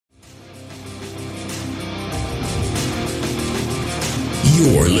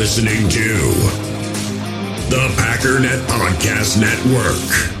You're listening to the Packernet Podcast Network.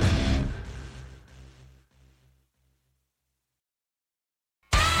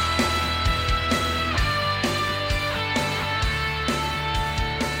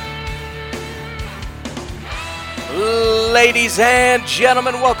 Ladies and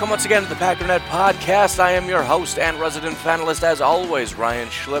gentlemen, welcome once again to the Packernet Podcast. I am your host and resident panelist, as always, Ryan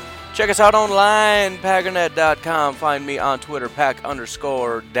Schlip. Check us out online, Packernet.com. Find me on Twitter,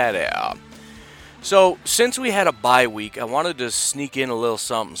 Pack_Daddy. So, since we had a bye week, I wanted to sneak in a little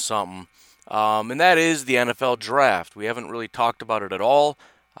something, and that is the NFL Draft. We haven't really talked about it at all.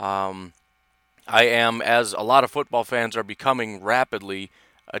 I am, as a lot of football fans are becoming rapidly,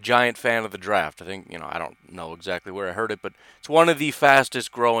 a giant fan of the draft. I think, I don't know exactly where I heard it, but it's one of the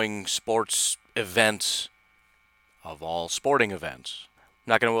fastest growing sports events of all sporting events.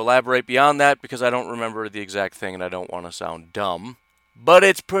 I'm not going to elaborate beyond that because I don't remember the exact thing and I don't want to sound dumb, but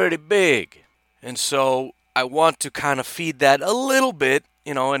it's pretty big. And so I want to kind of feed that a little bit,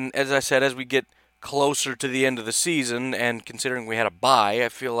 and as I said, as we get closer to the end of the season and considering we had a bye, I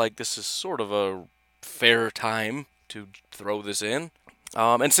feel like this is sort of a fair time to throw this in.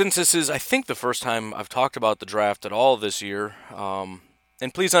 And since this is, I think, the first time I've talked about the draft at all this year,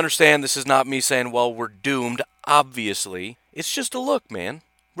 and please understand this is not me saying, well, we're doomed, obviously. It's just a look, man.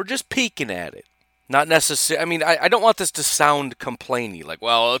 We're just peeking at it. Not necessarily, I don't want this to sound complainy, like,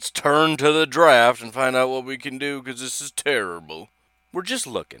 well, let's turn to the draft and find out what we can do because this is terrible. We're just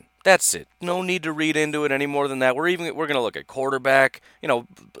looking. That's it. No need to read into it any more than that. We're going to look at quarterback, kind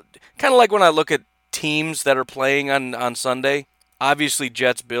of like when I look at teams that are playing on Sunday. Obviously,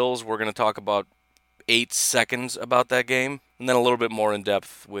 Jets-Bills, we're going to talk about 8 seconds about that game, and then a little bit more in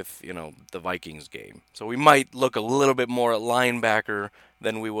depth with, the Vikings game. So we might look a little bit more at linebacker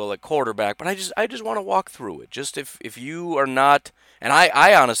than we will at quarterback, but I just want to walk through it. Just if you are not, and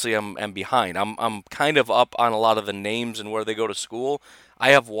I honestly am behind. I'm kind of up on a lot of the names and where they go to school. I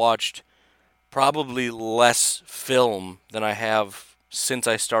have watched probably less film than I have since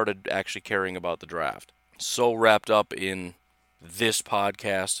I started actually caring about the draft. So wrapped up in this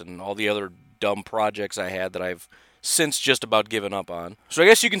podcast and all the other dumb projects I had that I've since just about given up on. So I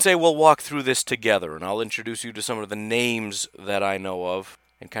guess you can say we'll walk through this together, and I'll introduce you to some of the names that I know of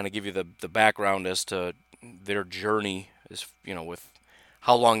and kind of give you the background as to their journey, as with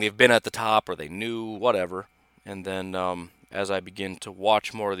how long they've been at the top or they knew, whatever. And then as I begin to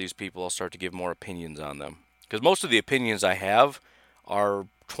watch more of these people, I'll start to give more opinions on them. Because most of the opinions I have are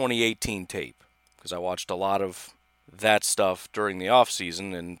 2018 tape, because I watched a lot of that stuff during the off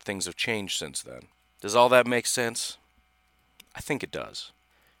season, and things have changed since then. Does all that make sense? I think it does.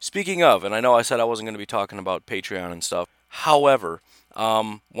 Speaking of, and I know I said I wasn't going to be talking about Patreon and stuff. However,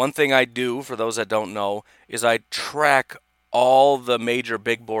 one thing I do, for those that don't know, is I track all the major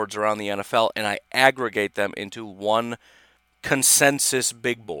big boards around the NFL, and I aggregate them into one consensus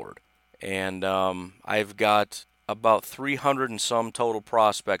big board. And I've got about 300 and some total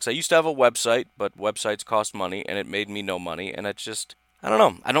prospects. I used to have a website, but websites cost money, and it made me no money, and it's just, I don't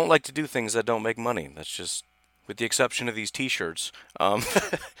know. I don't like to do things that don't make money. That's just, with the exception of these t-shirts,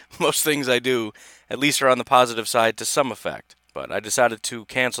 most things I do, at least are on the positive side to some effect. But I decided to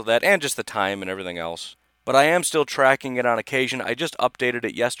cancel that, and just the time and everything else. But I am still tracking it on occasion. I just updated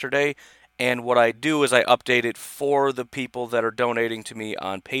it yesterday, and what I do is I update it for the people that are donating to me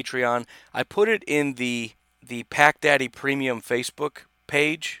on Patreon. I put it in the Pack Daddy Premium Facebook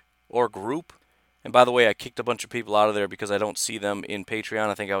page or group. And by the way, I kicked a bunch of people out of there because I don't see them in Patreon.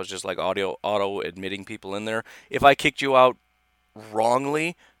 I think I was just like auto admitting people in there. If I kicked you out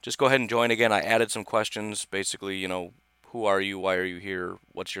wrongly, just go ahead and join again. I added some questions, basically, who are you, why are you here,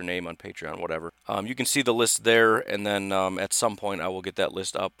 what's your name on Patreon, whatever. You can see the list there, and then at some point I will get that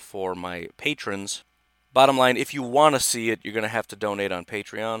list up for my patrons. Bottom line, if you want to see it, you're going to have to donate on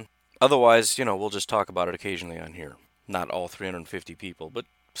Patreon. Otherwise, we'll just talk about it occasionally on here. Not all 350 people, but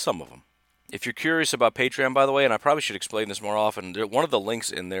some of them. If you're curious about Patreon, by the way, and I probably should explain this more often, one of the links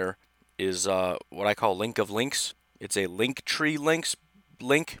in there is what I call Link of Links. It's a Linktree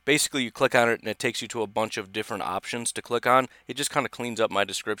link. Basically, you click on it, and it takes you to a bunch of different options to click on. It just kind of cleans up my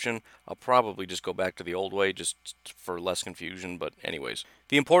description. I'll probably just go back to the old way just for less confusion, but anyways.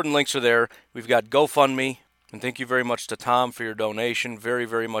 The important links are there. We've got GoFundMe. And thank you very much to Tom for your donation. Very,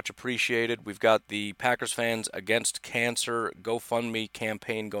 very much appreciated. We've got the Packers Fans Against Cancer GoFundMe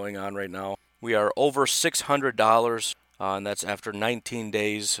campaign going on right now. We are over $600, and that's after 19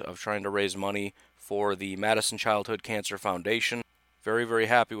 days of trying to raise money for the Madison Childhood Cancer Foundation. Very, very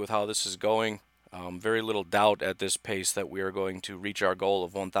happy with how this is going. Very little doubt at this pace that we are going to reach our goal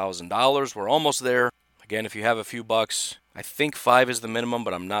of $1,000. We're almost there. Again, if you have a few bucks, I think 5 is the minimum,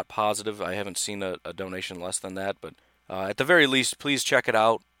 but I'm not positive. I haven't seen a donation less than that. But at the very least, please check it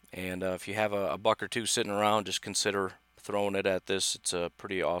out. And if you have a buck or two sitting around, just consider throwing it at this. It's a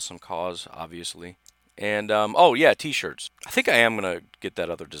pretty awesome cause, obviously. And, oh yeah, t-shirts. I think I am going to get that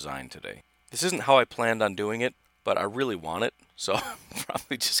other design today. This isn't how I planned on doing it, but I really want it, so I'm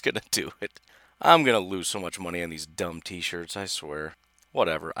probably just going to do it. I'm going to lose so much money on these dumb t-shirts, I swear.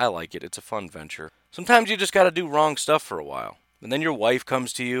 Whatever, I like it. It's a fun venture. Sometimes you just got to do wrong stuff for a while. And then your wife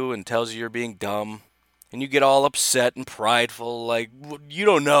comes to you and tells you you're being dumb. And you get all upset and prideful, like, you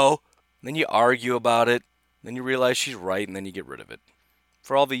don't know. And then you argue about it. Then you realize she's right, and then you get rid of it.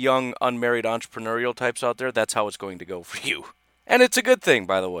 For all the young, unmarried entrepreneurial types out there, that's how it's going to go for you. And it's a good thing,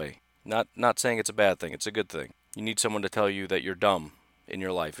 by the way. Not saying it's a bad thing. It's a good thing. You need someone to tell you that you're dumb in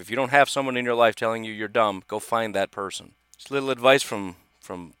your life. If you don't have someone in your life telling you you're dumb, go find that person. Just a little advice from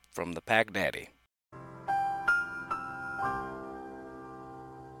the Pack Daddy.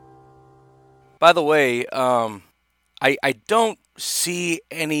 By the way, I don't see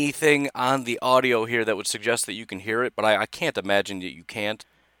anything on the audio here that would suggest that you can hear it, but I can't imagine that you can't.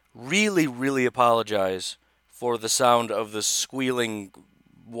 Really, really apologize for the sound of the squealing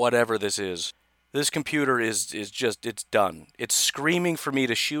whatever this is. This computer is just, it's done. It's screaming for me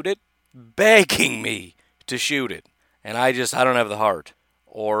to shoot it, begging me to shoot it. And I don't have the heart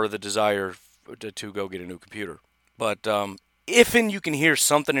or the desire to go get a new computer. But if you can hear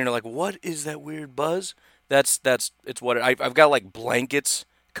something and you're like, what is that weird buzz? It's what I've got, like blankets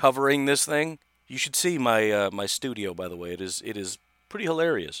covering this thing. You should see my studio, by the way. It is pretty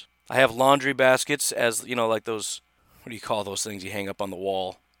hilarious. I have laundry baskets, as you know, like those, what do you call those things you hang up on the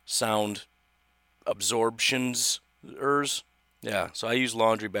wall? Sound absorptions. Yeah, so I use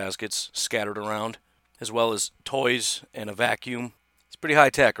laundry baskets scattered around, as well as toys and a vacuum. It's pretty high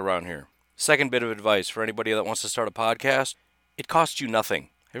tech around here. Second bit of advice for anybody that wants to start a podcast, it costs you nothing.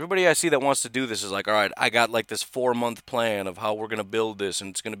 Everybody I see that wants to do this is like, all right, I got like this 4-month plan of how we're going to build this, and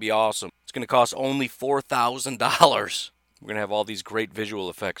it's going to be awesome. It's going to cost only $4,000. We're going to have all these great visual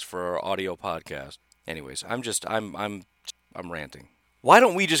effects for our audio podcast. Anyways, I'm ranting. Why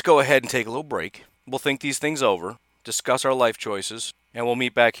don't we just go ahead and take a little break? We'll think these things over, discuss our life choices, and we'll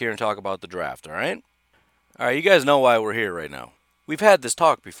meet back here and talk about the draft, all right? All right, you guys know why we're here right now. We've had this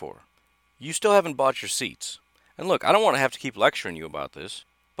talk before. You still haven't bought your seats. And look, I don't want to have to keep lecturing you about this,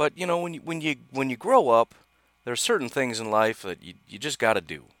 but you know, when you grow up, there are certain things in life that you just got to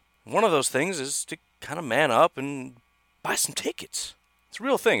do. One of those things is to kind of man up and buy some tickets. It's a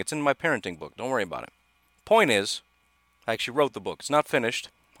real thing. It's in my parenting book. Don't worry about it. Point is, I actually wrote the book. It's not finished.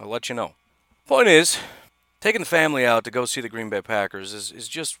 I'll let you know. Point is, taking the family out to go see the Green Bay Packers is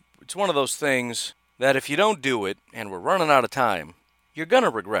just, it's one of those things that if you don't do it, and we're running out of time, you're going to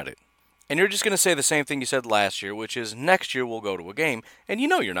regret it. And you're just going to say the same thing you said last year, which is next year we'll go to a game, and you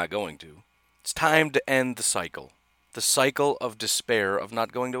know you're not going to. It's time to end the cycle of despair of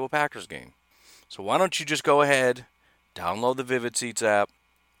not going to a Packers game. So why don't you just go ahead, download the Vivid Seats app.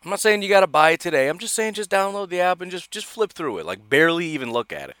 I'm not saying you got to buy it today. I'm just saying just download the app and just flip through it. Like barely even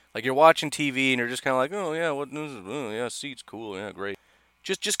look at it. Like you're watching TV and you're just kind of like, oh yeah, what news? Oh yeah, seats, cool, yeah, great.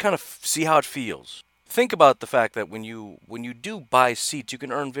 Just kind of see how it feels. Think about the fact that when you do buy seats, you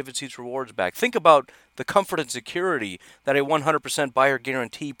can earn Vivid Seats rewards back. Think about the comfort and security that a 100% buyer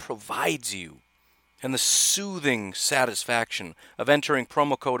guarantee provides you, and the soothing satisfaction of entering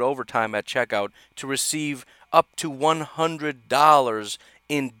promo code OVERTIME at checkout to receive up to $100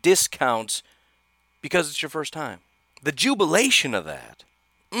 in discounts because it's your first time. The jubilation of that.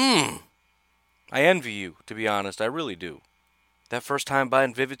 I envy you, to be honest. I really do. That first time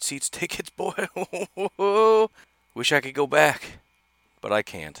buying Vivid Seats tickets, boy, wish I could go back, but I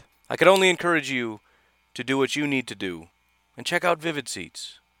can't. I could only encourage you to do what you need to do and check out Vivid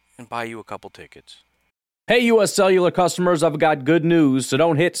Seats and buy you a couple tickets. Hey, U.S. Cellular customers, I've got good news, so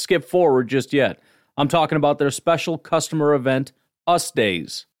don't hit skip forward just yet. I'm talking about their special customer event, Us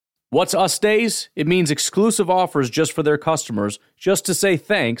Days. What's Us Days? It means exclusive offers just for their customers, just to say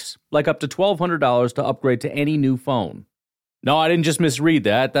thanks, like up to $1,200 to upgrade to any new phone. No, I didn't just misread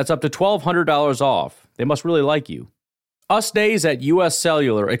that. That's up to $1,200 off. They must really like you. Us Days at U.S.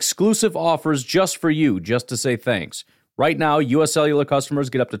 Cellular. Exclusive offers just for you, just to say thanks. Right now, U.S. Cellular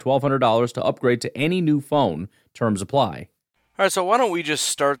customers get up to $1,200 to upgrade to any new phone. Terms apply. All right, so why don't we just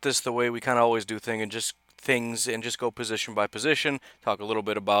start this the way we kind of always do things and just go position by position, talk a little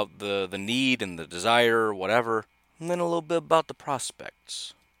bit about the need and the desire, whatever, and then a little bit about the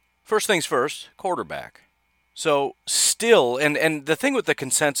prospects. First things first, quarterback. So still, and the thing with the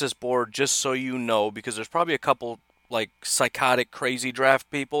consensus board, just so you know, because there's probably a couple like psychotic, crazy draft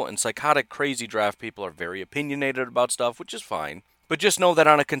people, and psychotic, crazy draft people are very opinionated about stuff, which is fine. But just know that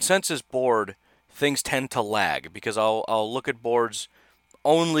on a consensus board, things tend to lag because I'll look at boards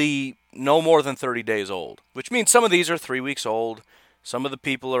only no more than 30 days old, which means some of these are 3 weeks old. Some of the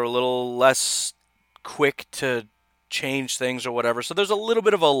people are a little less quick to change things or whatever. So there's a little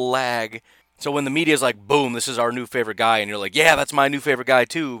bit of a lag. So when the media's like, boom, this is our new favorite guy, and you're like, yeah, that's my new favorite guy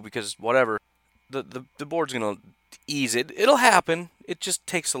too, because whatever, the board's going to ease it. It'll happen. It just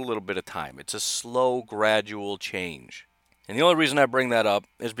takes a little bit of time. It's a slow, gradual change. And the only reason I bring that up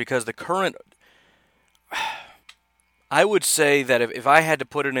is because the current... I would say that if I had to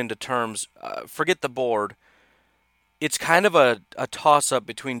put it into terms, forget the board, it's kind of a toss-up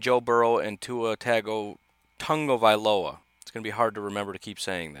between Joe Burrow and Tua Tagovailoa. It's going to be hard to remember to keep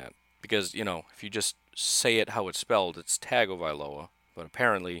saying that. Because, if you just say it how it's spelled, it's Tagovailoa. But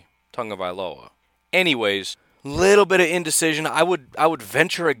apparently, Tagovailoa. Anyways, little bit of indecision. I would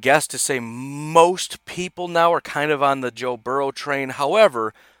venture a guess to say most people now are kind of on the Joe Burrow train.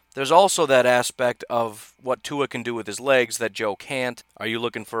 However, there's also that aspect of what Tua can do with his legs that Joe can't. Are you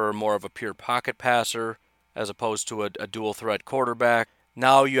looking for more of a pure pocket passer as opposed to a dual threat quarterback?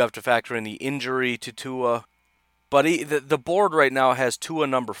 Now you have to factor in the injury to Tua. But the board right now has Tua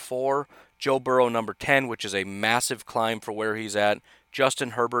number 4, Joe Burrow number 10, which is a massive climb for where he's at.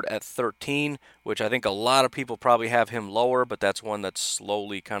 Justin Herbert at 13, which I think a lot of people probably have him lower, but that's one that's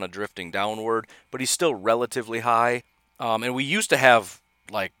slowly kind of drifting downward. But he's still relatively high. And we used to have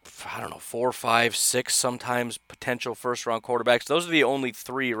 4, 5, 6 sometimes potential first-round quarterbacks. Those are the only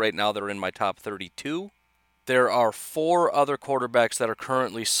 3 right now that are in my top 32. There are 4 other quarterbacks that are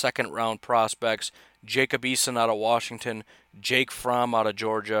currently second-round prospects. Jacob Eason out of Washington, Jake Fromm out of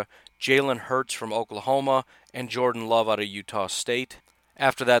Georgia, Jalen Hurts from Oklahoma, and Jordan Love out of Utah State.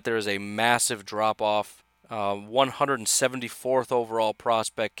 After that, there is a massive drop-off. 174th overall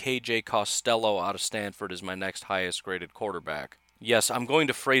prospect, KJ Costello out of Stanford is my next highest-graded quarterback. Yes, I'm going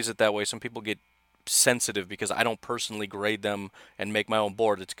to phrase it that way. Some people get sensitive because I don't personally grade them and make my own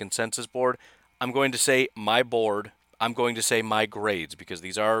board. It's a consensus board. I'm going to say my board. I'm going to say my grades because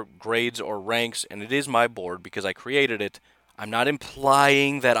these are grades or ranks, and it is my board because I created it. I'm not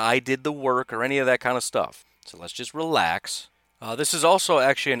implying that I did the work or any of that kind of stuff. So let's just relax. This is also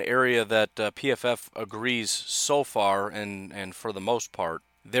actually an area that PFF agrees so far and for the most part.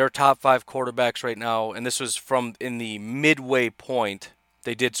 Their top 5 quarterbacks right now, and this was from in the midway point,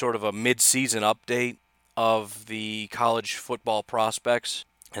 they did sort of a mid-season update of the college football prospects,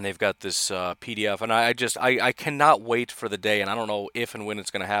 and they've got this PDF, and I cannot wait for the day, and I don't know if and when it's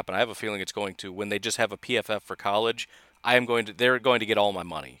going to happen. I have a feeling it's going to. When they just have a PFF for college, they're going to get all my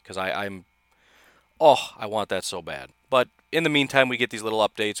money, because I want that so bad. But in the meantime, we get these little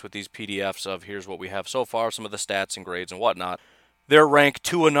updates with these PDFs of here's what we have so far, some of the stats and grades and whatnot. They're ranked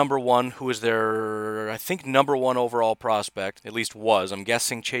Tua number 1, who is their, I think, number 1 overall prospect, at least was. I'm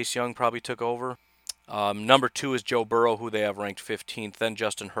guessing Chase Young probably took over. Number 2 is Joe Burrow, who they have ranked 15th. Then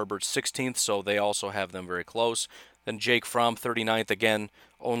Justin Herbert 16th, so they also have them very close. Then Jake Fromm 39th, again,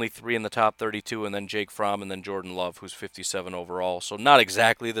 only 3 in the top 32. And then Jake Fromm and then Jordan Love, who's 57 overall. So not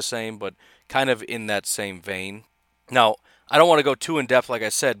exactly the same, but kind of in that same vein. Now, I don't want to go too in-depth, like I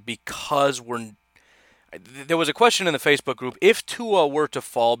said, because there was a question in the Facebook group, if Tua were to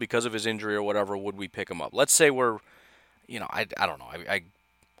fall because of his injury or whatever, would we pick him up? Let's say we're, I don't know. I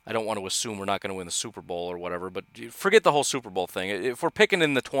don't want to assume we're not going to win the Super Bowl or whatever, but forget the whole Super Bowl thing. If we're picking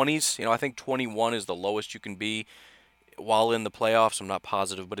in the 20s, I think 21 is the lowest you can be while in the playoffs. I'm not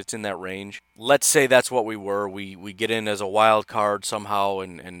positive, but it's in that range. Let's say that's what we were. We get in as a wild card somehow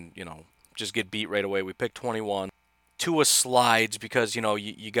and just get beat right away. We pick 21. Tua slides because,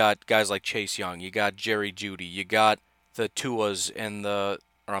 you got guys like Chase Young, you got Jerry Jeudy, you got the Tuas and the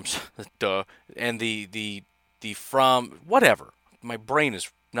Fromm, whatever. My brain is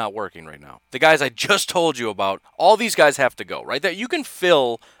not working right now. The guys I just told you about, all these guys have to go, right? That you can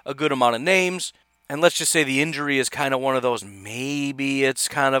fill a good amount of names, and let's just say the injury is kind of one of those, maybe it's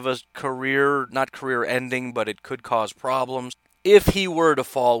kind of a not career ending, but it could cause problems. If he were to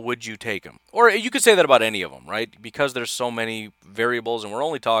fall, would you take him? Or you could say that about any of them, right? Because there's so many variables, and we're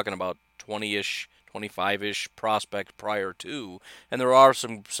only talking about 20-ish, 25-ish prospects prior to, and there are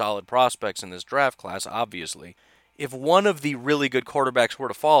some solid prospects in this draft class, obviously. If one of the really good quarterbacks were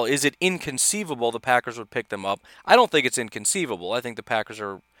to fall, is it inconceivable the Packers would pick them up? I don't think it's inconceivable. I think the Packers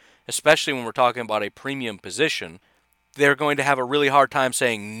are, especially when we're talking about a premium position, they're going to have a really hard time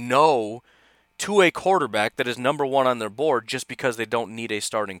saying no to a quarterback that is number 1 on their board just because they don't need a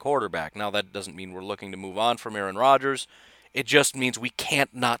starting quarterback. Now, that doesn't mean we're looking to move on from Aaron Rodgers. It just means we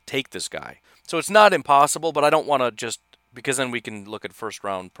can't not take this guy. So it's not impossible, but I don't want to just, because then we can look at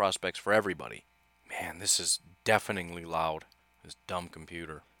first-round prospects for everybody. Man, this is deafeningly loud, this dumb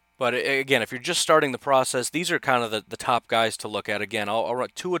computer. But again, if you're just starting the process, these are kind of the top guys to look at. Again, I'll run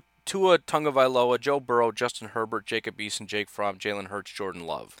Tua Tagovailoa, Joe Burrow, Justin Herbert, Jacob Eason, Jake Fromm, Jalen Hurts, Jordan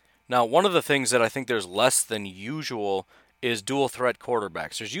Love. Now, one of the things that I think there's less than usual is dual threat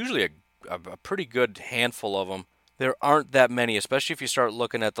quarterbacks. There's usually a pretty good handful of them. There aren't that many, especially if you start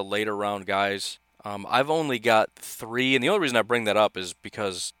looking at the later round guys. I've only got 3, and the only reason I bring that up is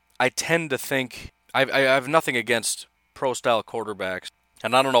because I tend to think I have nothing against pro-style quarterbacks,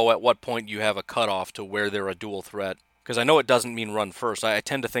 and I don't know at what point you have a cutoff to where they're a dual threat, because I know it doesn't mean run first. I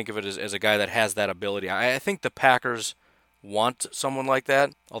tend to think of it as a guy that has that ability. I think the Packers want someone like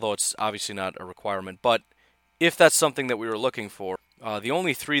that, although it's obviously not a requirement. But if that's something that we were looking for, the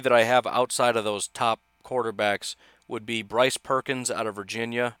only 3 that I have outside of those top quarterbacks would be Bryce Perkins out of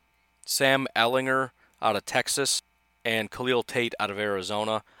Virginia, Sam Ehlinger out of Texas, and Khalil Tate out of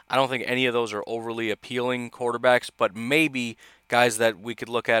Arizona. I don't think any of those are overly appealing quarterbacks, but maybe guys that we could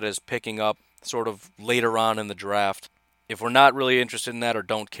look at as picking up sort of later on in the draft. If we're not really interested in that or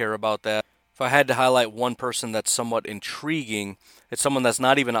don't care about that, if I had to highlight one person that's somewhat intriguing, it's someone that's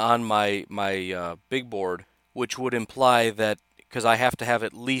not even on my big board, which would imply that, because I have to have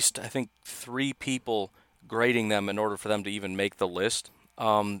at least, I think, 3 people grading them in order for them to even make the list.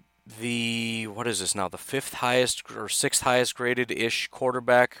 What is this now? The 5th highest or 6th highest graded-ish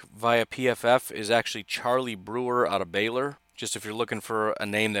quarterback via PFF is actually Charlie Brewer out of Baylor. Just if you're looking for a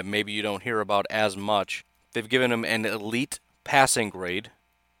name that maybe you don't hear about as much. They've given him an elite passing grade,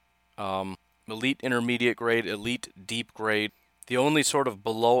 elite intermediate grade, elite deep grade. The only sort of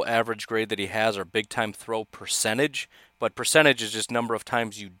below average grade that he has are big time throw percentage, but percentage is just number of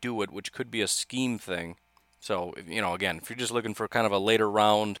times you do it, which could be a scheme thing. So, again, if you're just looking for kind of a later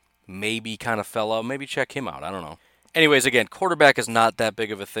round, maybe kind of fella, maybe check him out. I don't know. Anyways, again, quarterback is not that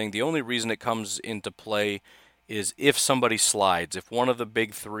big of a thing. The only reason it comes into play is if somebody slides, if one of the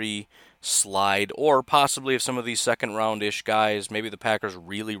big 3 slide, or possibly if some of these second round-ish guys, maybe the Packers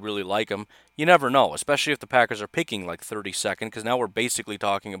really, really like them. You never know, especially if the Packers are picking like 32nd, because now we're basically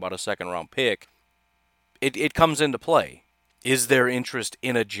talking about a second-round pick. It comes into play. Is there interest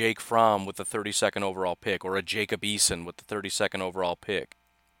in a Jake Fromm with the 32nd overall pick, or a Jacob Eason with the 32nd overall pick?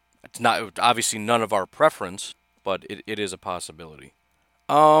 It's not obviously none of our preference, but it is a possibility.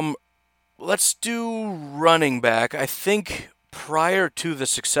 Let's do running back. I think prior to the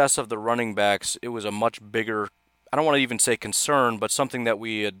success of the running backs, it was a much bigger, I don't want to even say concern, but something that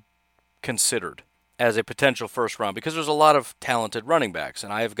we had considered as a potential first round, because there's a lot of talented running backs,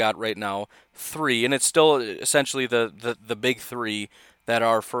 and I have got right now 3, and it's still essentially the big 3 that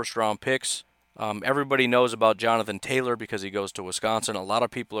are first round picks. Everybody knows about Jonathan Taylor because he goes to Wisconsin. A lot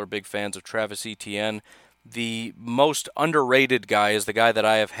of people are big fans of Travis Etienne. The most underrated guy is the guy that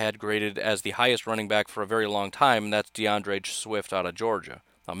I have had graded as the highest running back for a very long time, and that's DeAndre Swift out of Georgia.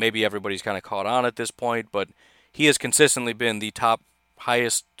 Now, maybe everybody's kind of caught on at this point, but he has consistently been the top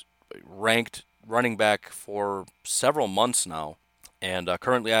highest ranked running back for several months now. And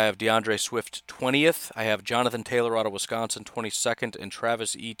currently I have DeAndre Swift 20th. I have Jonathan Taylor out of Wisconsin 22nd, and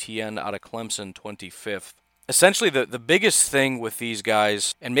Travis Etienne out of Clemson 25th. Essentially, the biggest thing with these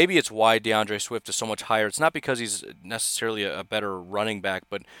guys, and maybe it's why DeAndre Swift is so much higher, it's not because he's necessarily a better running back,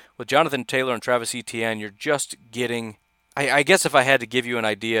 but with Jonathan Taylor and Travis Etienne, you're just getting, I guess if I had to give you an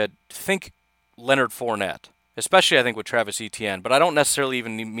idea, think Leonard Fournette, especially I think with Travis Etienne, but I don't necessarily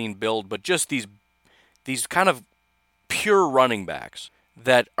even mean build, but just these kind of pure running backs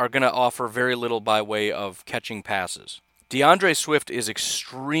that are going to offer very little by way of catching passes. DeAndre Swift is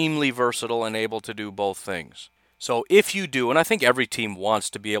extremely versatile and able to do both things. So if you do, and I think every team wants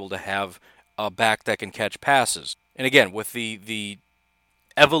to be able to have a back that can catch passes. And again, with the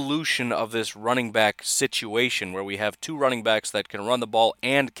evolution of this running back situation where we have 2 running backs that can run the ball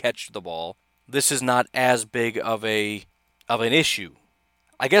and catch the ball, this is not as big of an issue.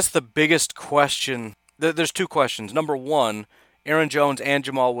 I guess the biggest question, there's 2 questions. Number 1, Aaron Jones and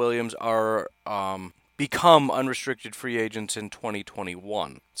Jamal Williams are become unrestricted free agents in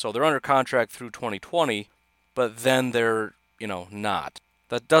 2021. So they're under contract through 2020, but then they're, not.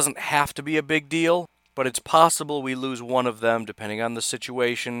 That doesn't have to be a big deal, but it's possible we lose one of them depending on the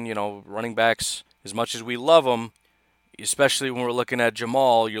situation. Running backs, as much as we love them, especially when we're looking at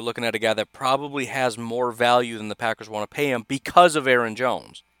Jamal, you're looking at a guy that probably has more value than the Packers want to pay him because of Aaron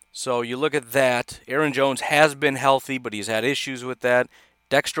Jones. So you look at that. Aaron Jones has been healthy, but he's had issues with that.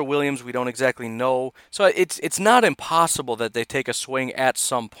 Dexter Williams, we don't exactly know. So it's not impossible that they take a swing at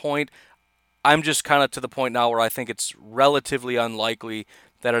some point. I'm just kind of to the point now where I think it's relatively unlikely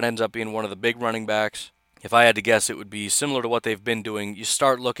that it ends up being one of the big running backs. If I had to guess, it would be similar to what they've been doing. You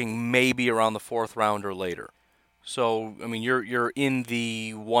start looking maybe around the 4th round or later. So, I mean, you're in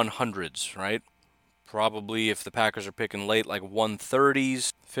the 100s, right? Probably if the Packers are picking late, like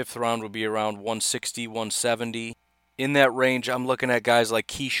 130s. 5th round would be around 160, 170. In that range, I'm looking at guys like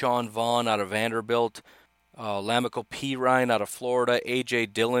Keyshawn Vaughn out of Vanderbilt, Lamical Pirine out of Florida, A.J.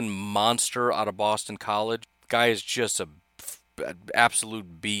 Dillon, monster out of Boston College. Guy is just an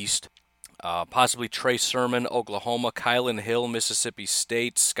absolute beast. Possibly Trey Sermon, Oklahoma, Kylan Hill, Mississippi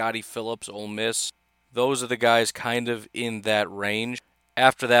State, Scotty Phillips, Ole Miss. Those are the guys kind of in that range.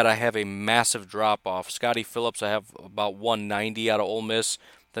 After that, I have a massive drop-off. Scotty Phillips, I have about 190 out of Ole Miss.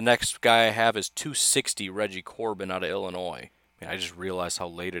 The next guy I have is 260, Reggie Corbin out of Illinois. I just realized how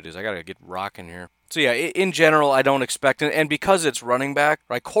late it is. I got to get rocking here. So yeah, in general, I don't expect it. And because it's running back,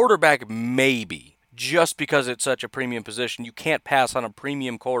 right, quarterback maybe. Just because it's such a premium position, you can't pass on a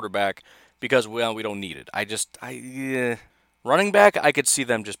premium quarterback because, well, we don't need it. Running back, I could see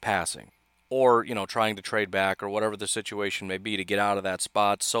them just passing. Or, trying to trade back or whatever the situation may be to get out of that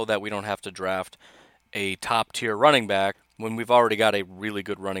spot so that we don't have to draft a top-tier running back when we've already got a really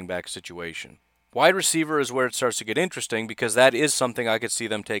good running back situation. Wide receiver is where it starts to get interesting because that is something I could see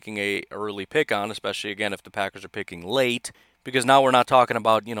them taking a early pick on, especially, again, if the Packers are picking late. Because now we're not talking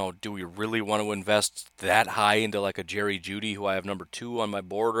about, do we really want to invest that high into like a Jerry Jeudy, who I have number 2 on my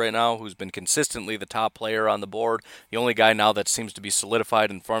board right now, who's been consistently the top player on the board. The only guy now that seems to be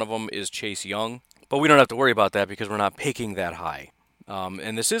solidified in front of him is Chase Young. But we don't have to worry about that because we're not picking that high.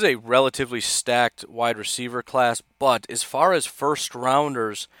 And this is a relatively stacked wide receiver class, but as far as first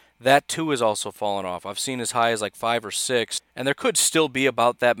rounders, that too has also fallen off. I've seen as high as like 5 or 6, and there could still be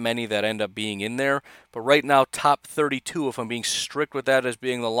about that many that end up being in there. But right now, top 32, if I'm being strict with that as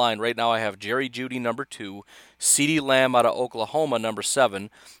being the line, right now I have Jerry Jeudy, number 2, CeeDee Lamb out of Oklahoma, number 7,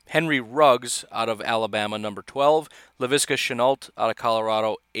 Henry Ruggs out of Alabama, number 12, Laviska Shenault out of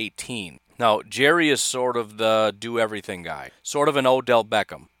Colorado, 18. Now, Jerry is sort of the do-everything guy, sort of an Odell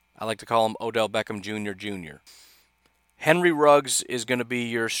Beckham. I like to call him Odell Beckham Jr. Henry Ruggs is going to be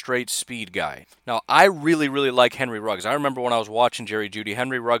your straight speed guy. Now, I really, really like Henry Ruggs. I remember when I was watching Jerry Jeudy,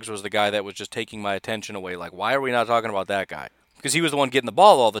 Henry Ruggs was the guy that was just taking my attention away. Like, why are we not talking about that guy? Because he was the one getting the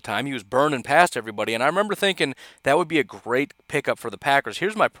ball all the time. He was burning past everybody. And I remember thinking that would be a great pickup for the Packers.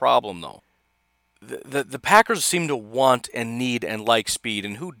 Here's my problem, though. The Packers seem to want and need and like speed,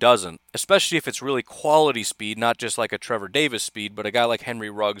 and who doesn't? Especially if it's really quality speed, not just like a Trevor Davis speed, but a guy like Henry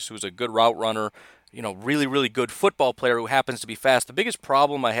Ruggs who's a good route runner, really, really good football player who happens to be fast. The biggest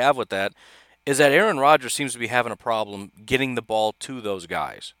problem I have with that is that Aaron Rodgers seems to be having a problem getting the ball to those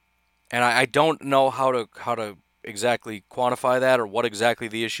guys. And I don't know how to exactly quantify that or what exactly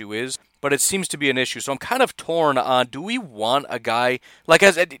the issue is, but it seems to be an issue. So I'm kind of torn on, do we want a guy, like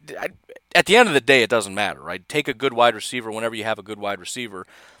at the end of the day, it doesn't matter, right? Take a good wide receiver whenever you have a good wide receiver.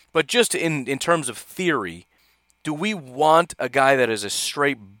 But just in terms of theory, do we want a guy that is a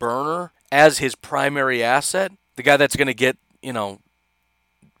straight burner as his primary asset? The guy that's going to get,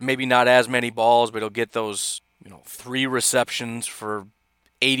 maybe not as many balls, but he'll get those, 3 receptions for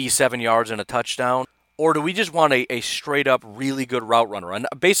 87 yards and a touchdown? Or do we just want a straight-up really good route runner? And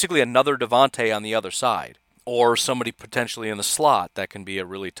basically another Devontae on the other side. Or somebody potentially in the slot that can be a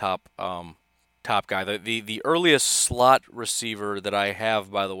really top guy. The earliest slot receiver that I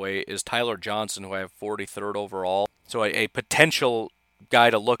have, by the way, is Tyler Johnson, who I have 43rd overall. So a potential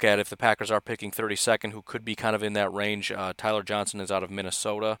guy to look at if the Packers are picking 32nd, who could be kind of in that range. Tyler Johnson is out of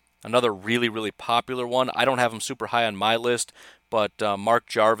Minnesota. Another really, really popular one. I don't have him super high on my list, but Mark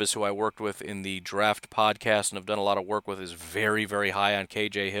Jarvis, who I worked with in the draft podcast and have done a lot of work with, is very, very high on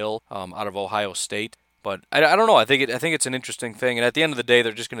KJ Hill out of Ohio State. But I don't know. I think it's an interesting thing. And at the end of the day,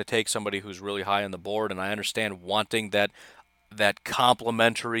 they're just going to take somebody who's really high on the board. And I understand wanting that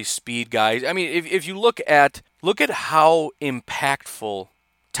complementary speed guy. I mean, if you look at how impactful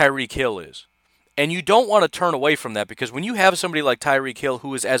Tyreek Hill is, and you don't want to turn away from that, because when you have somebody like Tyreek Hill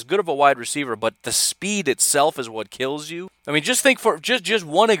who is as good of a wide receiver, but the speed itself is what kills you. I mean, just think for just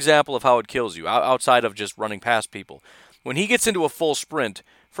one example of how it kills you outside of just running past people. When he gets into a full sprint,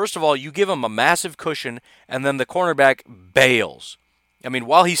 first of all, you give him a massive cushion, and then the cornerback bails. I mean,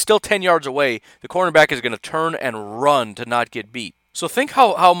 while he's still 10 yards away, the cornerback is going to turn and run to not get beat. So think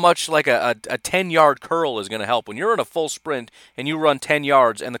how much like a 10-yard curl is going to help. When you're in a full sprint and you run 10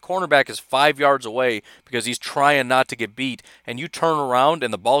 yards and the cornerback is 5 yards away because he's trying not to get beat, and you turn around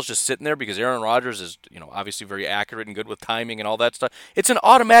and the ball's just sitting there because Aaron Rodgers is, obviously very accurate and good with timing and all that stuff, it's an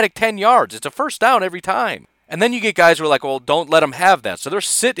automatic 10 yards. It's a first down every time. And then you get guys who are like, well, don't let them have that. So they're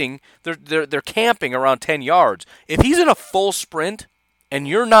sitting, they're camping around 10 yards. If he's in a full sprint and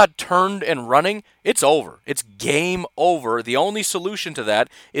you're not turned and running, it's over. It's game over. The only solution to that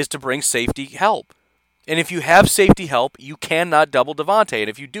is to bring safety help. And if you have safety help, you cannot double Davante. And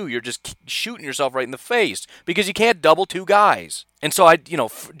if you do, you're just shooting yourself right in the face because you can't double two guys. And so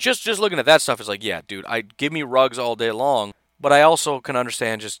just looking at that stuff is like, yeah, dude, give me Ruggs all day long. But I also can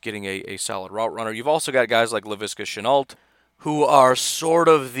understand just getting a solid route runner. You've also got guys like Laviska Shenault who are sort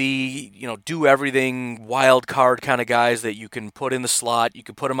of the, do everything wild card kind of guys that you can put in the slot. You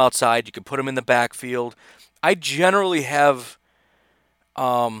can put them outside. You can put them in the backfield. I generally have...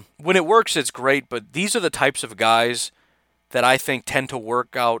 when it works, it's great, but these are the types of guys that I think tend to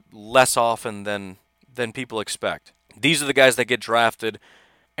work out less often than people expect. These are the guys that get drafted,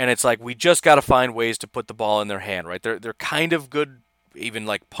 and it's like we just got to find ways to put the ball in their hand, right? They're kind of good, even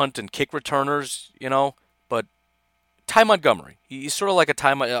like punt and kick returners, but Ty Montgomery, he's sort of like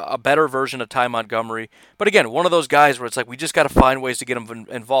a better version of Ty Montgomery, but again, one of those guys where it's like we just got to find ways to get him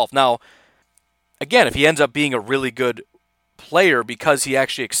involved. Now, again, if he ends up being a really good player because he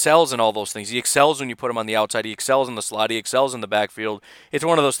actually excels in all those things. He excels when you put him on the outside. He excels in the slot. He excels in the backfield. It's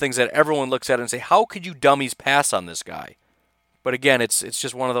one of those things that everyone looks at and say, how could you dummies pass on this guy? But again, it's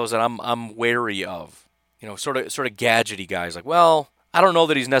just one of those that I'm wary of. Sort of gadgety guys. Like, well, I don't know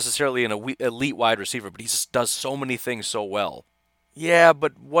that he's necessarily an elite wide receiver, but he does so many things so well. Yeah,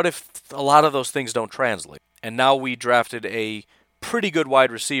 but what if a lot of those things don't translate? And now we drafted a pretty good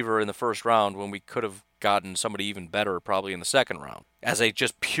wide receiver in the first round when we could have gotten somebody even better probably in the second round as a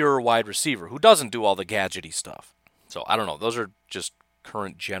just pure wide receiver who doesn't do all the gadgety stuff. So I don't know. Those are just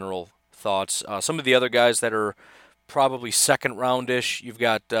current general thoughts. Some of the other guys that are probably second roundish, you've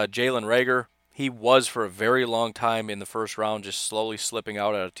got Jalen Reagor. He was for a very long time in the first round, just slowly slipping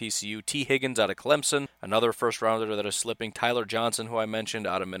out of TCU. T. Higgins out of Clemson, another first rounder that is slipping. Tyler Johnson, who I mentioned,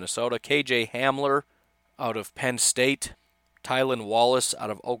 out of Minnesota. KJ Hamler out of Penn State. Tylan Wallace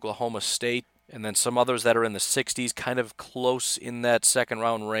out of Oklahoma State. And then some others that are in the 60s, kind of close in that second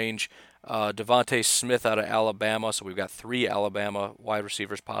round range. Devontae Smith out of Alabama. So we've got 3 Alabama wide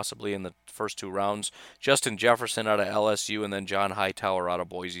receivers possibly in the first 2 rounds. Justin Jefferson out of LSU, and then John Hightower out of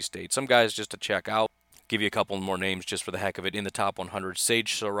Boise State. Some guys just to check out. Give you a couple more names just for the heck of it in the top 100.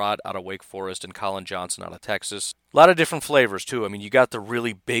 Sage Surratt out of Wake Forest and Colin Johnson out of Texas. A lot of different flavors too. I mean, you got the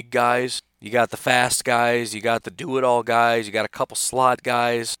really big guys. You got the fast guys. You got the do-it-all guys. You got a couple slot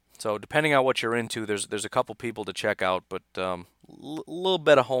guys. So depending on what you're into, there's a couple people to check out, but little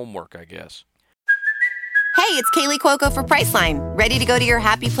bit of homework, I guess. Hey, it's Kaylee Cuoco for Priceline. Ready to go to your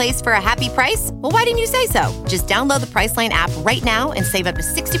happy place for a happy price? Well, why didn't you say so? Just download the Priceline app right now and save up to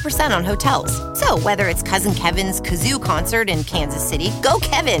 60% on hotels. So whether it's Cousin Kevin's Kazoo Concert in Kansas City, go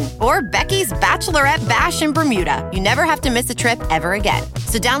Kevin, or Becky's Bachelorette Bash in Bermuda, you never have to miss a trip ever again.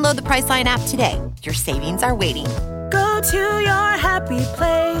 So download the Priceline app today. Your savings are waiting. Go to your happy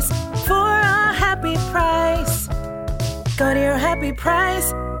place for a happy price. Go to your happy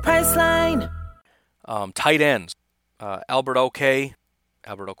price, Priceline. Tight ends. Albert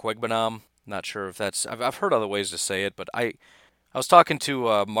Okwuegbunam. Not sure if that's... I've heard other ways to say it, but I was talking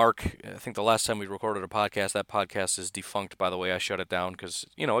to Mark, I think the last time we recorded a podcast. That podcast is defunct, by the way. I shut it down because,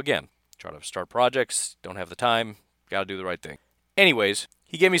 again, try to start projects, don't have the time, got to do the right thing. Anyways,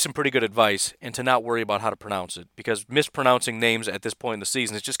 he gave me some pretty good advice and to not worry about how to pronounce it because mispronouncing names at this point in the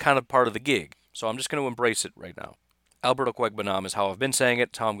season is just kind of part of the gig. So I'm just going to embrace it right now. Albert Okwuegbunam is how I've been saying it.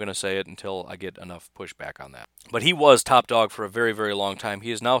 It's how I'm going to say it until I get enough pushback on that. But he was top dog for a very, very long time.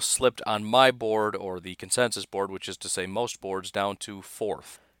 He has now slipped on my board, or the consensus board, which is to say most boards, down to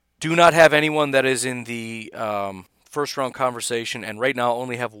 4th. Do not have anyone that is in the first round conversation, and right now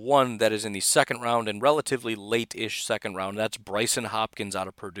only have one that is in the second round and relatively late-ish second round. That's Brycen Hopkins out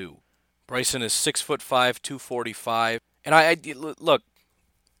of Purdue. Brycen is 6'5", 245. And look,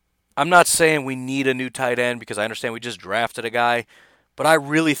 I'm not saying we need a new tight end because I understand we just drafted a guy, but I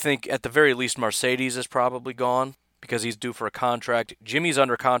really think at the very least Marcedes is probably gone because he's due for a contract. Jimmy's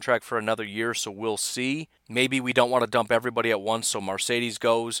under contract for another year, so we'll see. Maybe we don't want to dump everybody at once, so Marcedes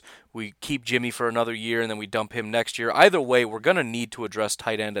goes. We keep Jimmy for another year, and then we dump him next year. Either way, we're going to need to address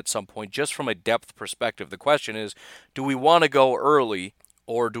tight end at some point just from a depth perspective. The question is, do we want to go early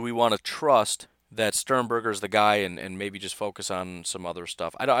or do we want to trust that Sternberger's the guy and maybe just focus on some other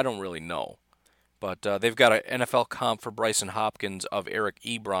stuff? I don't really know. But they've got an NFL comp for Brycen Hopkins of Eric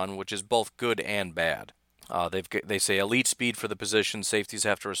Ebron, which is both good and bad. They say elite speed for the position. Safeties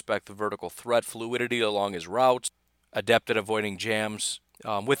have to respect the vertical threat, fluidity along his routes, adept at avoiding jams.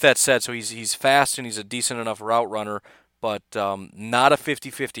 With that said, so he's fast and he's a decent enough route runner, but not a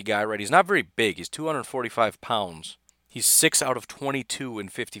 50-50 guy, right? He's not very big. He's 245 pounds. He's 6 out of 22 in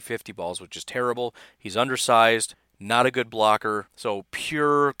 50-50 balls, which is terrible. He's undersized, not a good blocker, so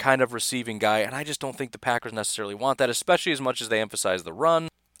pure kind of receiving guy, and I just don't think the Packers necessarily want that, especially as much as they emphasize the run.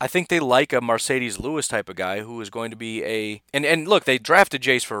 I think they like a Mercedes Lewis type of guy who is going to be a... And look, they drafted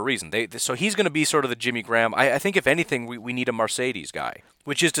Jace for a reason. So he's going to be sort of the Jimmy Graham. I think if anything, we need a Mercedes guy,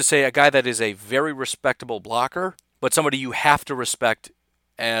 which is to say a guy that is a very respectable blocker, but somebody you have to respect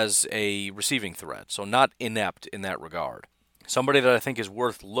as a receiving threat, so not inept in that regard. Somebody that I think is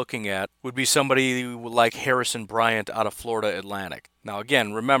worth looking at would be somebody like Harrison Bryant out of Florida Atlantic. Now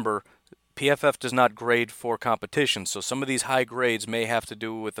again, remember, PFF does not grade for competition, so some of these high grades may have to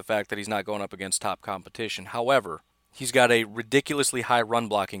do with the fact that he's not going up against top competition. However, he's got a ridiculously high run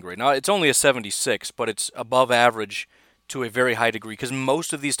blocking grade. Now, it's only a 76, but it's above average to a very high degree because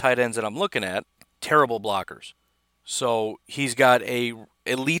most of these tight ends that I'm looking at, terrible blockers. So he's got a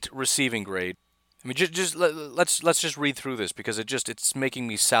elite receiving grade. I mean, let's just read through this because it's making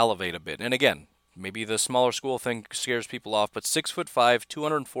me salivate a bit. And again, maybe the smaller school thing scares people off, but 6'5",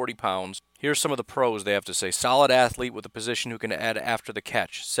 240 pounds. Here's some of the pros they have to say. Solid athlete with a position who can add after the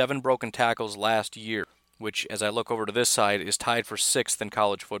catch. 7 broken tackles last year, which, as I look over to this side, is tied for 6th in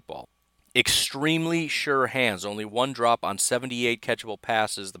college football. Extremely sure hands. Only 1 drop on 78 catchable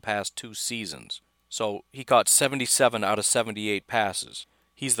passes the past 2 seasons. So he caught 77 out of 78 passes.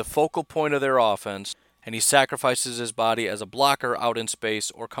 He's the focal point of their offense, and he sacrifices his body as a blocker out in space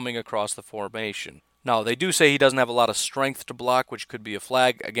or coming across the formation. Now, they do say he doesn't have a lot of strength to block, which could be a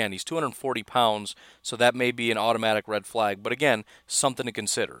flag. Again, he's 240 pounds, so that may be an automatic red flag. But again, something to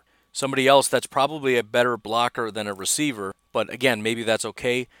consider. Somebody else that's probably a better blocker than a receiver, but again, maybe that's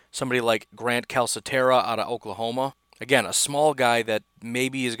okay. Somebody like Grant Calcaterra out of Oklahoma. Again, a small guy that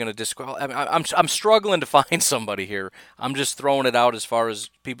maybe is going to disqualify. I'm struggling to find somebody here. I'm just throwing it out as far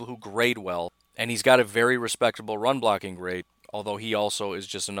as people who grade well. And he's got a very respectable run blocking grade, although he also is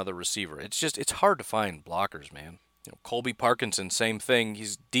just another receiver. It's hard to find blockers, man. Colby Parkinson, same thing.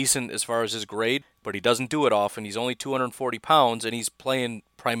 He's decent as far as his grade, but he doesn't do it often. He's only 240 pounds, and he's playing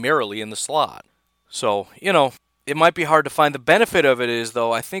primarily in the slot. So, it might be hard to find. The benefit of it is,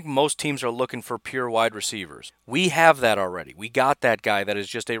 though, I think most teams are looking for pure wide receivers. We have that already. We got that guy that is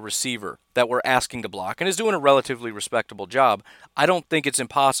just a receiver that we're asking to block and is doing a relatively respectable job. I don't think it's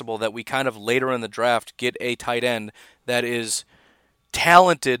impossible that we kind of later in the draft get a tight end that is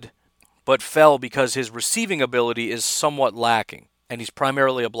talented but fell because his receiving ability is somewhat lacking. And he's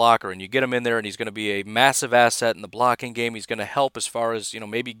primarily a blocker, and you get him in there, and he's going to be a massive asset in the blocking game. He's going to help as far as,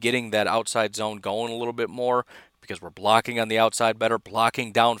 maybe getting that outside zone going a little bit more because we're blocking on the outside better,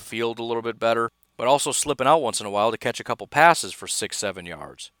 blocking downfield a little bit better, but also slipping out once in a while to catch a couple passes for 6-7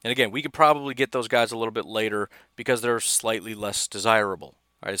 yards. And again, we could probably get those guys a little bit later because they're slightly less desirable.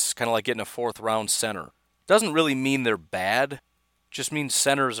 All right, it's kind of like getting a 4th-round center. Doesn't really mean they're bad. Just means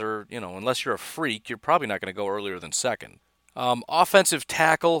centers are, unless you're a freak, you're probably not going to go earlier than 2nd. Offensive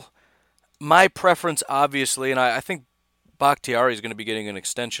tackle, my preference, obviously, and I think Bakhtiari is going to be getting an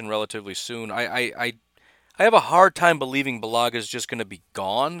extension relatively soon. I have a hard time believing Bulaga is just going to be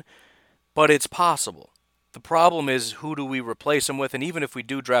gone, but it's possible. The problem is, who do we replace him with? And even if we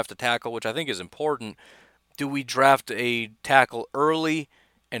do draft a tackle, which I think is important, do we draft a tackle early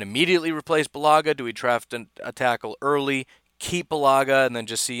and immediately replace Bulaga? Do we draft a tackle early, keep Bulaga, and then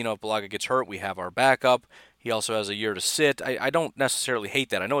just see, if Bulaga gets hurt, we have our backup? He also has a year to sit. I don't necessarily hate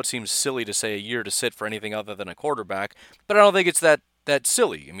that. I know it seems silly to say a year to sit for anything other than a quarterback, but I don't think it's that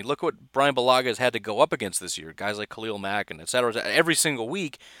silly. I mean, look what Brian Bulaga has had to go up against this year. Guys like Khalil Mack and et cetera, every single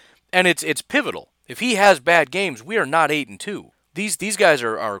week, and it's pivotal. If he has bad games, we are not 8-2. These guys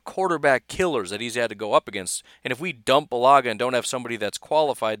are quarterback killers that he's had to go up against, and if we dump Bulaga and don't have somebody that's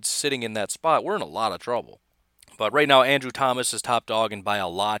qualified sitting in that spot, we're in a lot of trouble. But right now, Andrew Thomas is top dog and by a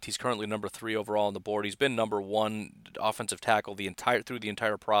lot. He's currently number 3 overall on the board. He's been number 1 offensive tackle through the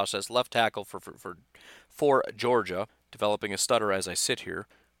entire process. Left tackle for Georgia, developing a stutter as I sit here.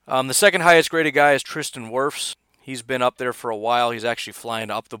 The second highest graded guy is Tristan Wirfs. He's been up there for a while. He's actually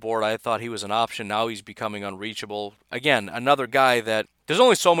flying up the board. I thought he was an option. Now he's becoming unreachable. Again, another guy that there's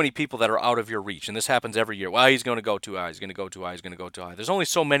only so many people that are out of your reach, and this happens every year. Well, he's going to go too high. He's going to go too high. He's going to go too high. There's only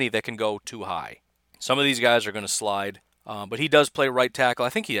so many that can go too high. Some of these guys are going to slide, but he does play right tackle.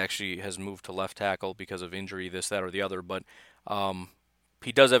 I think he actually has moved to left tackle because of injury, this, that, or the other, but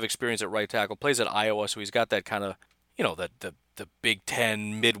he does have experience at right tackle, plays at Iowa, so he's got that kind of, the Big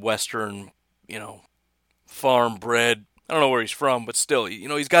Ten, Midwestern, farm bred. I don't know where he's from, but still,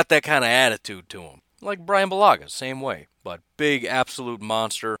 he's got that kind of attitude to him. Like Brian Bulaga, same way, but big, absolute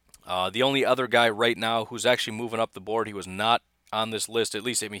monster. The only other guy right now who's actually moving up the board, he was not on this list, at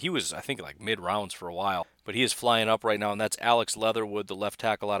least, he was, I think, like mid-rounds for a while, but he is flying up right now, and that's Alex Leatherwood, the left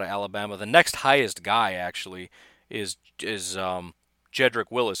tackle out of Alabama. The next highest guy, actually, is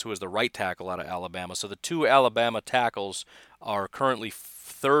Jedrick Willis, who is the right tackle out of Alabama. So the two Alabama tackles are currently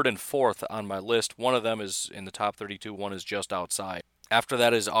third and fourth on my list. One of them is in the top 32. One is just outside. After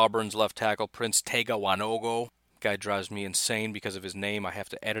that is Auburn's left tackle, Prince Tega Wanogho. Guy drives me insane because of his name. I have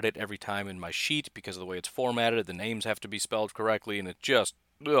to edit it every time in my sheet because of the way it's formatted. The names have to be spelled correctly, and it just,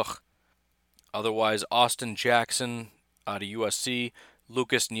 ugh. Otherwise, Austin Jackson out of USC,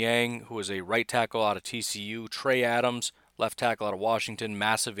 Lucas Niang, who is a right tackle out of TCU, Trey Adams, left tackle out of Washington,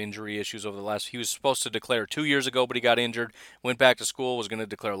 massive injury issues over the last. He was supposed to declare 2 years ago, but he got injured. Went back to school, was going to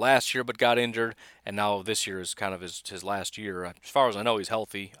declare last year, but got injured. And now this year is kind of his last year. As far as I know, he's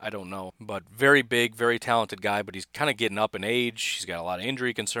healthy. I don't know. But very big, very talented guy, but he's kind of getting up in age. He's got a lot of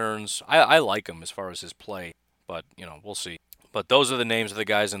injury concerns. I like him as far as his play, but, we'll see. But those are the names of the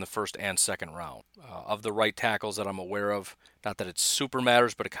guys in the first and second round. Of the right tackles that I'm aware of, not that it super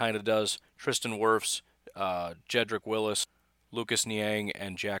matters, but it kind of does, Tristan Wirfs, Jedrick Willis, Lucas Niang,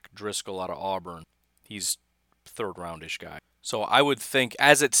 and Jack Driscoll out of Auburn. He's third roundish guy. So I would think,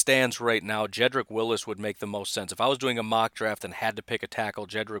 as it stands right now, Jedrick Willis would make the most sense. If I was doing a mock draft and had to pick a tackle,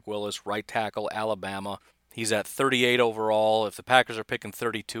 Jedrick Willis, right tackle, Alabama. He's at 38 overall. If the Packers are picking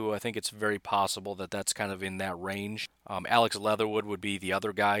 32, I think it's very possible that that's kind of in that range. Alex Leatherwood would be the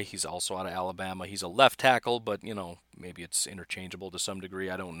other guy. He's also out of Alabama. He's a left tackle, but, maybe it's interchangeable to some degree.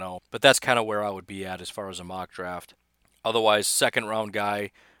 I don't know. But that's kind of where I would be at as far as a mock draft. Otherwise, second round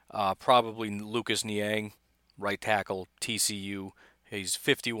guy, probably Lucas Niang, right tackle, TCU. He's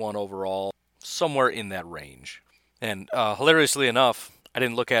 51 overall, somewhere in that range. And hilariously enough, I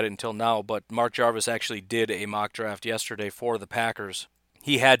didn't look at it until now, but Mark Jarvis actually did a mock draft yesterday for the Packers.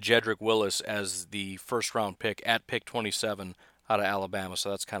 He had Jedrick Willis as the first-round pick at pick 27 out of Alabama,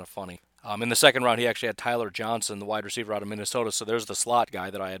 so that's kind of funny. In the second round, he actually had Tyler Johnson, the wide receiver out of Minnesota, so there's the slot guy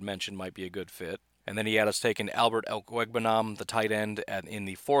that I had mentioned might be a good fit. And then he had us taking Albert Elkwegbanam, the tight end, in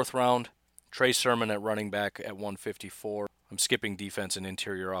the fourth round. Trey Sermon at running back at 154. I'm skipping defense and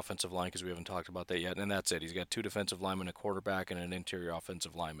interior offensive line because we haven't talked about that yet. And that's it. He's got two defensive linemen, a quarterback, and an interior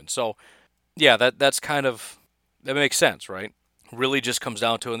offensive lineman. So, yeah, that makes sense, right? Really just comes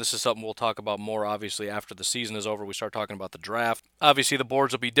down to, and this is something we'll talk about more, obviously, after the season is over. We start talking about the draft. Obviously, the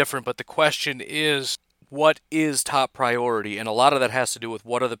boards will be different, but the question is, what is top priority? And a lot of that has to do with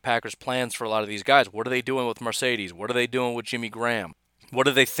what are the Packers' plans for a lot of these guys. What are they doing with Mercedes? What are they doing with Jimmy Graham? What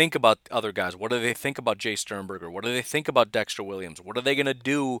do they think about other guys? What do they think about Jay Sternberger? What do they think about Dexter Williams? What are they going to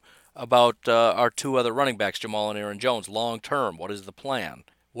do about our two other running backs, Jamal and Aaron Jones, long term? What is the plan?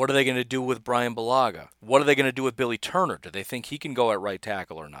 What are they going to do with Brian Bulaga? What are they going to do with Billy Turner? Do they think he can go at right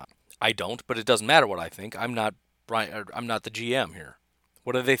tackle or not? I don't, but it doesn't matter what I think. I'm not the GM here.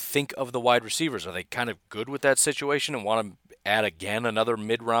 What do they think of the wide receivers? Are they kind of good with that situation and want to add again another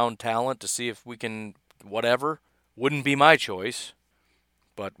mid-round talent to see if we can whatever? Wouldn't be my choice.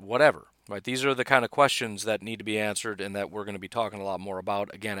 But whatever, right? These are the kind of questions that need to be answered and that we're going to be talking a lot more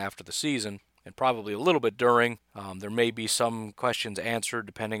about, again, after the season and probably a little bit during. There may be some questions answered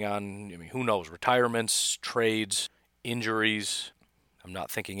depending on, who knows, retirements, trades, injuries. I'm not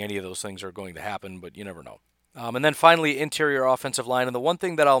thinking any of those things are going to happen, but you never know. And then finally, interior offensive line. And the one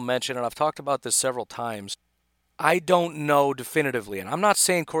thing that I'll mention, and I've talked about this several times, I don't know definitively, and I'm not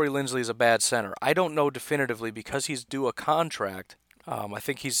saying Corey Linsley is a bad center. I don't know definitively because he's due a contract. I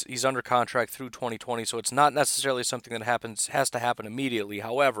think he's under contract through 2020, so it's not necessarily something that has to happen immediately.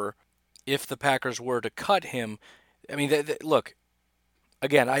 However, if the Packers were to cut him, look,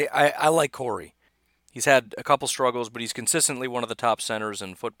 again, I like Corey. He's had a couple struggles, but he's consistently one of the top centers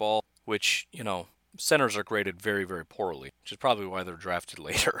in football, which, centers are graded very, very poorly, which is probably why they're drafted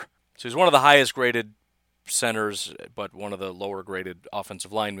later. So he's one of the highest graded centers, but one of the lower graded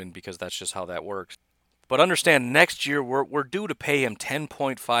offensive linemen because that's just how that works. But understand, next year we're due to pay him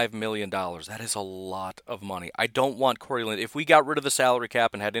 $10.5 million. That is a lot of money. I don't want Corey Linsley. If we got rid of the salary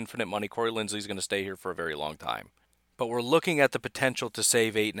cap and had infinite money, Corey Linsley's going to stay here for a very long time. But we're looking at the potential to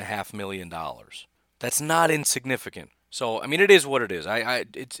save $8.5 million. That's not insignificant. So, it is what it is.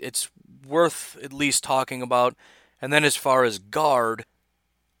 It's worth at least talking about. And then as far as guard,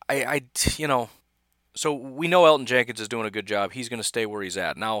 so we know Elton Jenkins is doing a good job. He's going to stay where he's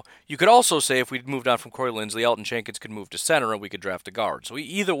at. Now, you could also say if we'd moved on from Corey Linsley, Elton Jenkins could move to center and we could draft a guard. So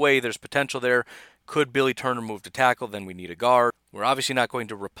either way, there's potential there. Could Billy Turner move to tackle? Then we need a guard. We're obviously not going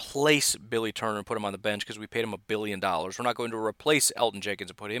to replace Billy Turner and put him on the bench because we paid him $1 billion. We're not going to replace Elton Jenkins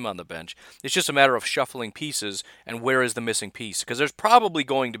and put him on the bench. It's just a matter of shuffling pieces and where is the missing piece. Because there's probably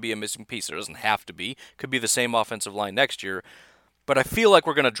going to be a missing piece. There doesn't have to be. Could be the same offensive line next year. But I feel like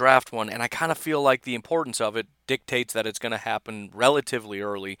we're going to draft one, and I kind of feel like the importance of it dictates that it's going to happen relatively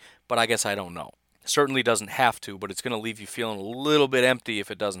early, but I guess I don't know. Certainly doesn't have to, but it's going to leave you feeling a little bit empty if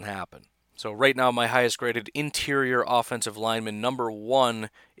it doesn't happen. So right now, my highest graded interior offensive lineman, number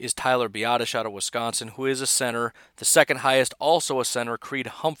 1, is Tyler Biadasz out of Wisconsin, who is a center. The second highest, also a center, Creed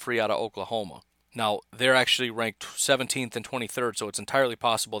Humphrey out of Oklahoma. Now, they're actually ranked 17th and 23rd, so it's entirely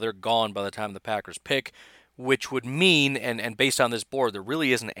possible they're gone by the time the Packers pick, which would mean, and based on this board, there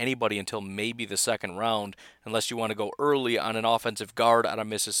really isn't anybody until maybe the second round, unless you want to go early on an offensive guard out of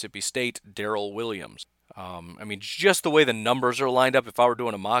Mississippi State, Darrell Williams. Just the way the numbers are lined up, if I were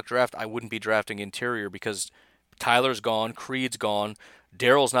doing a mock draft, I wouldn't be drafting interior because Tyler's gone, Creed's gone,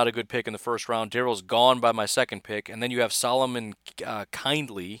 Darrell's not a good pick in the first round, Darrell's gone by my second pick, and then you have Solomon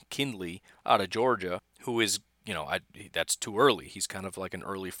Kindley out of Georgia, who is, that's too early. He's kind of like an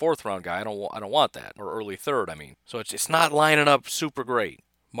early fourth round guy. I don't want that, or early third. So it's not lining up super great.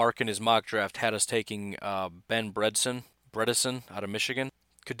 Mark in his mock draft had us taking Ben Bredesen out of Michigan.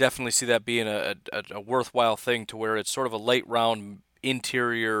 Could definitely see that being a worthwhile thing to where it's sort of a late round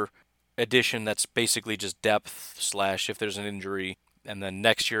interior addition that's basically just depth / if there's an injury. And then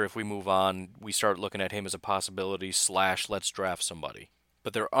next year, if we move on, we start looking at him as a possibility / let's draft somebody.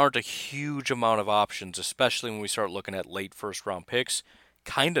 But there aren't a huge amount of options, especially when we start looking at late first round picks.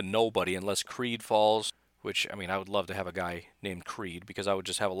 Kind of nobody unless Creed falls, which, I would love to have a guy named Creed because I would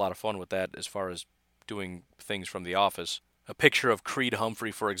just have a lot of fun with that as far as doing things from The Office. A picture of Creed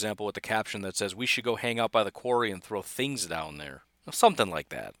Humphrey, for example, with the caption that says, "We should go hang out by the quarry and throw things down there." Something like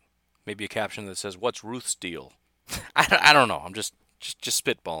that. Maybe a caption that says, "What's Ruth's deal?" I don't know. I'm just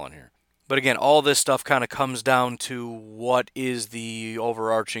spitballing here. But again, all this stuff kind of comes down to what is the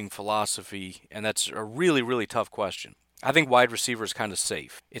overarching philosophy, and that's a really, really tough question. I think wide receiver is kind of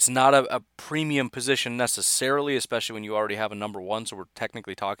safe. It's not a premium position necessarily, especially when you already have a number 1, so we're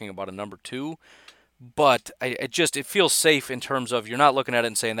technically talking about a number 2. But it feels safe in terms of you're not looking at it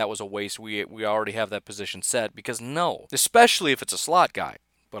and saying that was a waste. We already have that position set, because no, especially if it's a slot guy.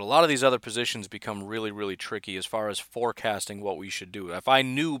 But a lot of these other positions become really, really tricky as far as forecasting what we should do. If I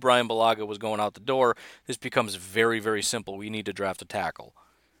knew Brian Bulaga was going out the door, this becomes very, very simple. We need to draft a tackle.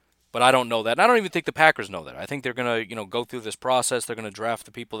 But I don't know that. And I don't even think the Packers know that. I think they're going to, go through this process. They're going to draft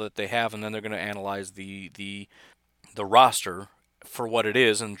the people that they have, and then they're going to analyze the roster for what it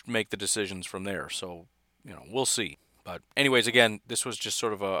is and make the decisions from there. So, we'll see. But anyways, again, this was just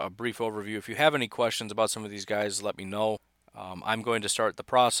sort of a brief overview. If you have any questions about some of these guys, let me know. I'm going to start the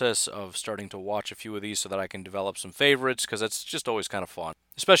process of starting to watch a few of these so that I can develop some favorites, because it's just always kind of fun.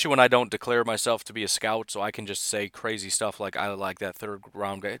 Especially when I don't declare myself to be a scout, so I can just say crazy stuff like, I like that third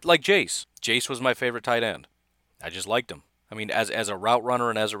round guy. Like Jace. Jace was my favorite tight end. I just liked him. As a route runner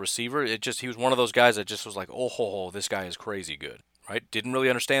and as a receiver, he was one of those guys that just was like, oh, this guy is crazy good. Right? Didn't really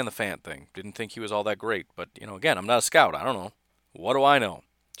understand the Fant thing. Didn't think he was all that great. But, again, I'm not a scout. I don't know. What do I know?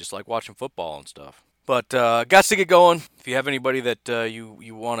 Just like watching football and stuff. But got to get going. If you have anybody that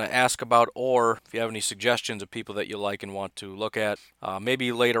you want to ask about, or if you have any suggestions of people that you like and want to look at,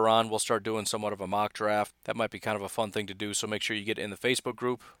 maybe later on we'll start doing somewhat of a mock draft. That might be kind of a fun thing to do, so make sure you get in the Facebook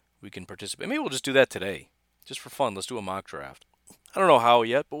group. We can participate. Maybe we'll just do that today. Just for fun, let's do a mock draft. I don't know how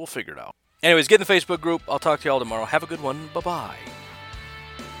yet, but we'll figure it out. Anyways, get in the Facebook group. I'll talk to you all tomorrow. Have a good one. Bye-bye.